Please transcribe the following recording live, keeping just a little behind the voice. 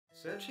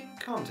Searching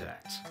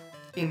contacts.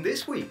 In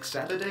this week's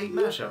Saturday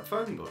Mashup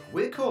phone book,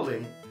 we're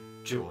calling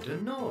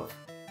Jordan North.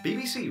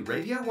 BBC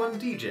Radio 1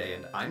 DJ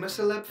and I'm a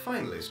Celeb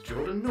finalist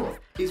Jordan North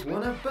is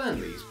one of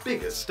Burnley's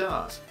biggest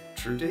stars.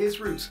 True to his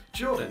roots,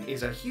 Jordan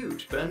is a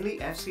huge Burnley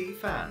FC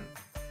fan.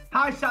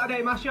 Hi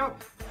Saturday Mashup!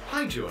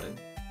 Hi Jordan.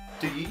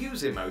 Do you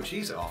use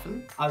emojis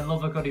often? I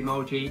love a good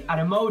emoji. An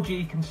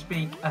emoji can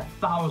speak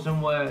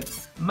 1,000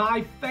 words.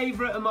 My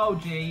favourite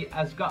emoji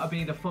has got to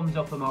be the thumbs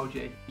up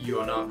emoji.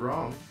 You're not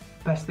wrong.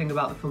 Best thing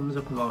about the thumbs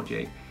up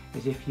emoji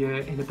is if you're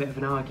in a bit of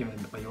an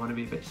argument or you want to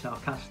be a bit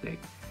sarcastic,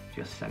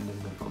 just send them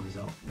the thumbs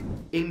up.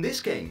 In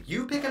this game,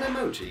 you pick an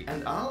emoji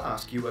and I'll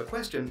ask you a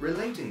question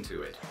relating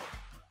to it.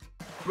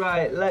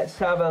 Right, let's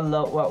have a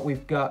look what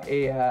we've got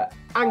here.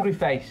 Angry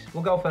face,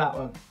 we'll go for that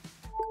one.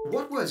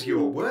 What was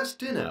your worst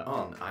dinner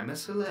on I'm a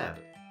Celeb?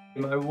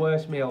 My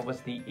worst meal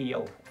was the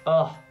eel.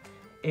 Oh,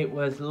 it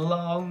was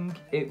long,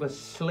 it was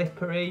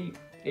slippery,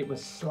 it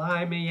was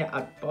slimy, it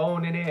had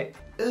bone in it.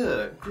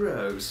 Ugh,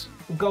 gross.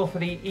 We'll go for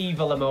the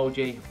evil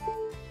emoji.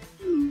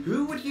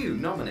 Who would you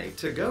nominate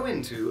to go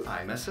into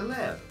I'm a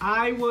Celeb?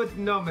 I would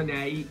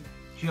nominate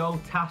Joe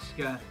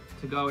Tasker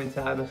to go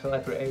into I'm a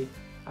Celebrity.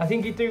 I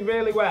think he'd do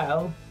really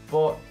well,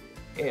 but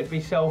it'd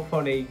be so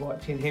funny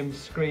watching him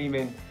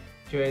screaming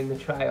during the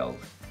trials.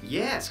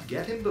 Yes,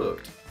 get him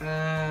booked.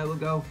 We'll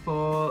go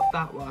for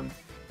that one.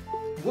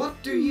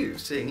 What do you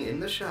sing in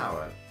the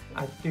shower?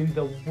 I do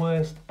the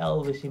worst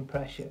Elvis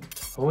impression.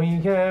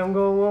 We can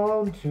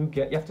go on to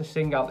get... You have to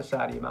sing out the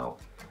side of your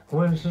mouth.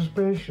 When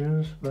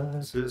suspicious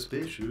minds...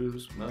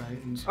 Suspicious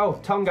minds. Oh,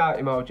 tongue out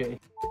emoji.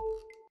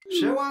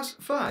 Show us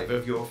 5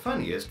 of your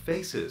funniest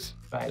faces.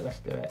 Right, let's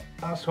do it.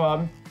 That's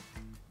 1.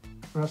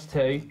 That's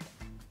 2.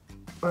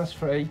 That's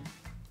 3.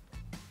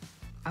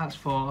 That's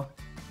 4.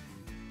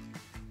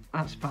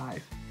 That's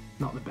 5.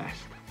 Not the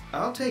best.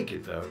 I'll take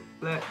it though.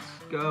 Let's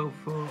go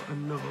for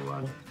another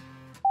one.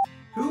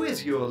 Who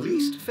is your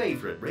least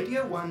favourite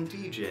Radio 1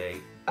 DJ?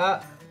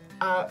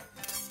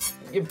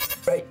 You're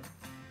right.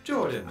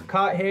 Jordan.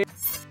 Can't hear.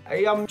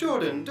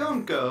 Jordan,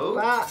 don't go.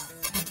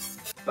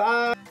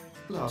 Bye.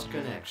 Lost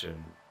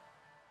connection.